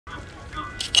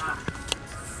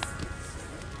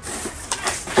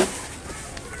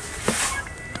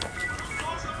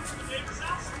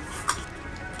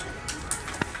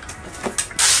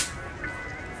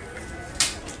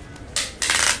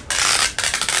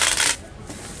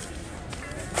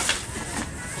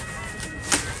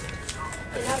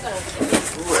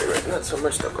not so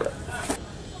much though, but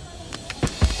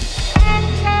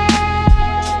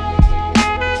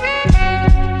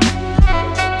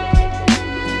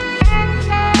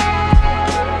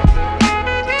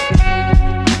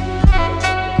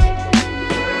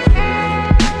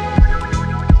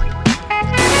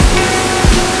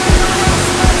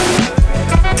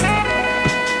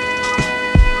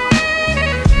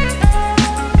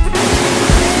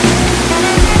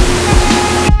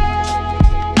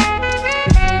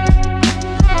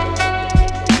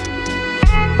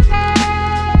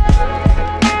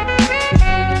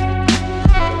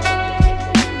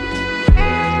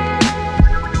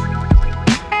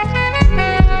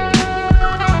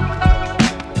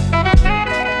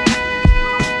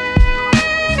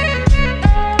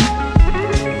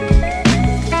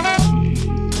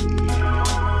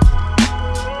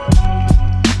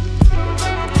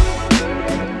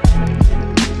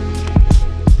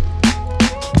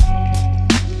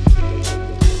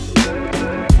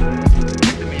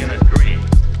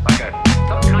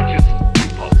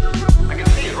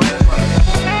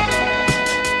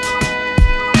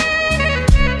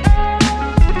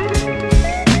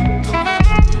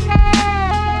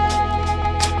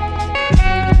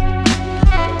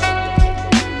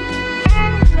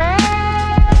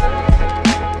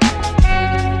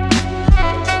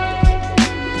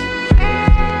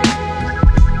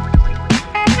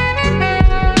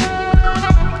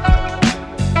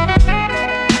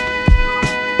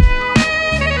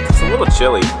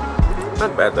chilly.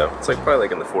 Not bad though. It's like probably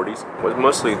like in the 40s. It was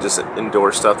mostly just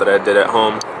indoor stuff that I did at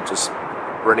home, just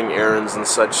running errands and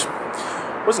such.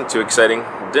 Wasn't too exciting.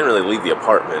 Didn't really leave the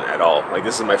apartment at all. Like,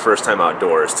 this is my first time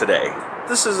outdoors today.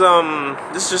 This is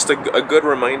just a good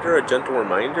reminder, a gentle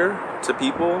reminder to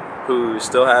people who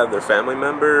still have their family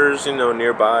members, you know,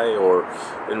 nearby or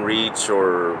in reach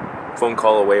or phone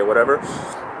call away or whatever.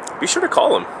 Be sure to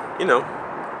call them, you know.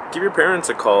 Give your parents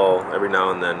a call every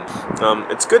now and then.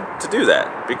 It's good to do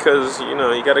that because, you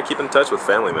know, you got to keep in touch with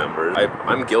family members.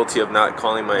 I'm guilty of not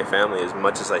calling my family as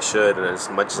much as I should and as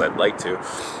much as I'd like to.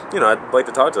 You know, I'd like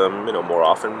to talk to them, you know, more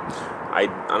often. I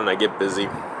don't know, I get busy.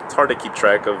 It's hard to keep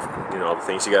track of, you know, all the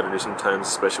things you got to do sometimes,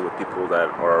 especially with people that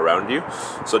are around you.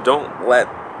 So don't let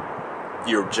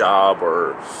your job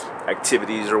or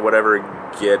activities or whatever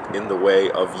get in the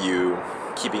way of you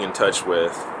keeping in touch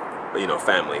with, you know,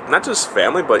 family. Not just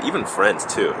family, but even friends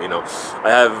too. You know,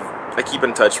 I keep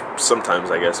in touch sometimes,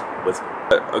 I guess, with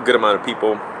a good amount of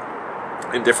people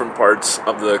in different parts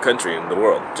of the country and the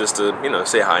world, just to, you know,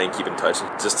 say hi and keep in touch,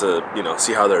 just to, you know,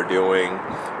 see how they're doing,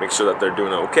 make sure that they're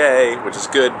doing okay, which is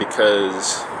good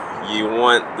because you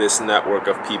want this network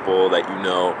of people that you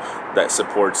know that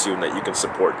supports you and that you can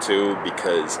support too,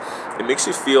 because it makes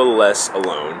you feel less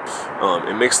alone.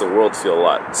 It makes the world feel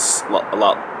a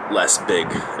lot less big.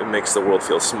 It makes the world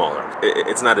feel smaller.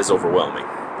 It's not as overwhelming.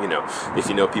 You know, if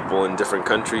you know people in different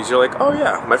countries, you're like, oh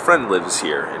yeah, my friend lives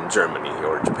here in Germany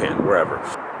or Japan, wherever.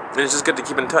 And it's just good to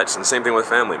keep in touch. And the same thing with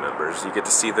family members. You get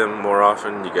to see them more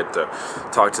often. You get to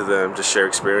talk to them, just share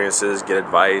experiences, get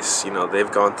advice. You know,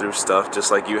 they've gone through stuff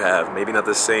just like you have. Maybe not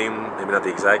the same, maybe not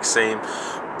the exact same,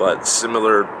 but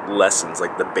similar lessons,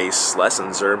 like the base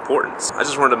lessons are important. I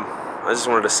just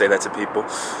wanted to say that to people,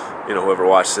 you know, whoever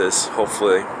watched this.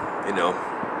 Hopefully, you know,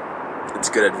 it's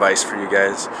good advice for you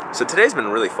guys. So today's been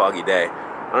a really foggy day.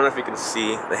 I don't know if you can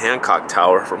see the Hancock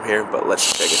Tower from here, but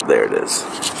let's check it. There it is.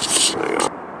 There you go.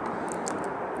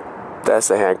 That's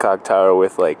the Hancock Tower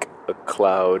with like a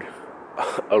cloud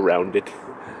around it.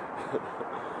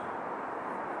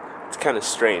 It's kind of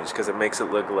strange because it makes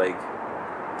it look like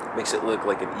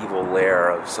an evil lair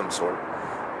of some sort.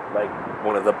 Like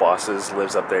one of the bosses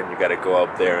lives up there and you gotta go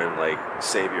up there and like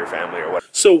save your family or what.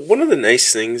 So one of the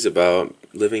nice things about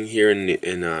living here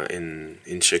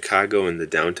in Chicago in the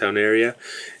downtown area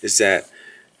is that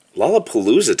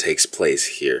Lollapalooza takes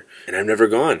place here, and I've never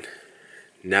gone.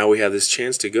 Now we have this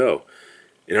chance to go,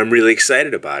 and I'm really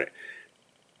excited about it.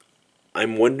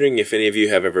 I'm wondering if any of you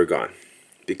have ever gone,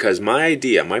 because my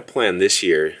plan this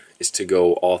year is to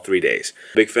go all 3 days.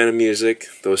 Big fan of music.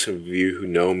 Those of you who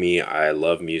know me, I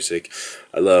love music.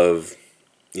 I love,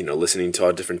 you know, listening to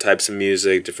all different types of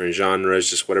music, different genres,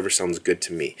 just whatever sounds good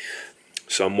to me.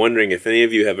 So I'm wondering if any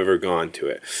of you have ever gone to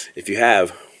it. If you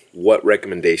have, what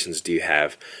recommendations do you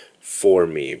have for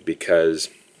me? Because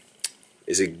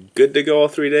is it good to go all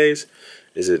 3 days?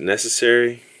 Is it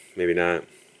necessary? Maybe not.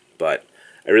 But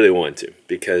I really want to,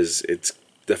 because it's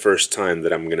the first time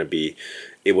that I'm going to be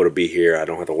able to be here. I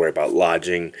don't have to worry about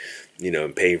lodging, you know,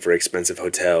 and paying for expensive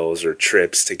hotels or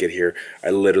trips to get here.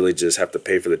 I literally just have to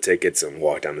pay for the tickets and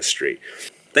walk down the street.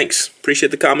 Thanks.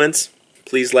 Appreciate the comments.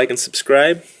 Please like and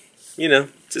subscribe. You know,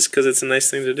 Just because it's a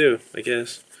nice thing to do, I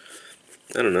guess.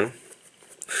 I don't know.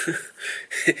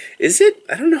 Is it?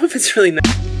 I don't know if it's really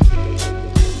nice.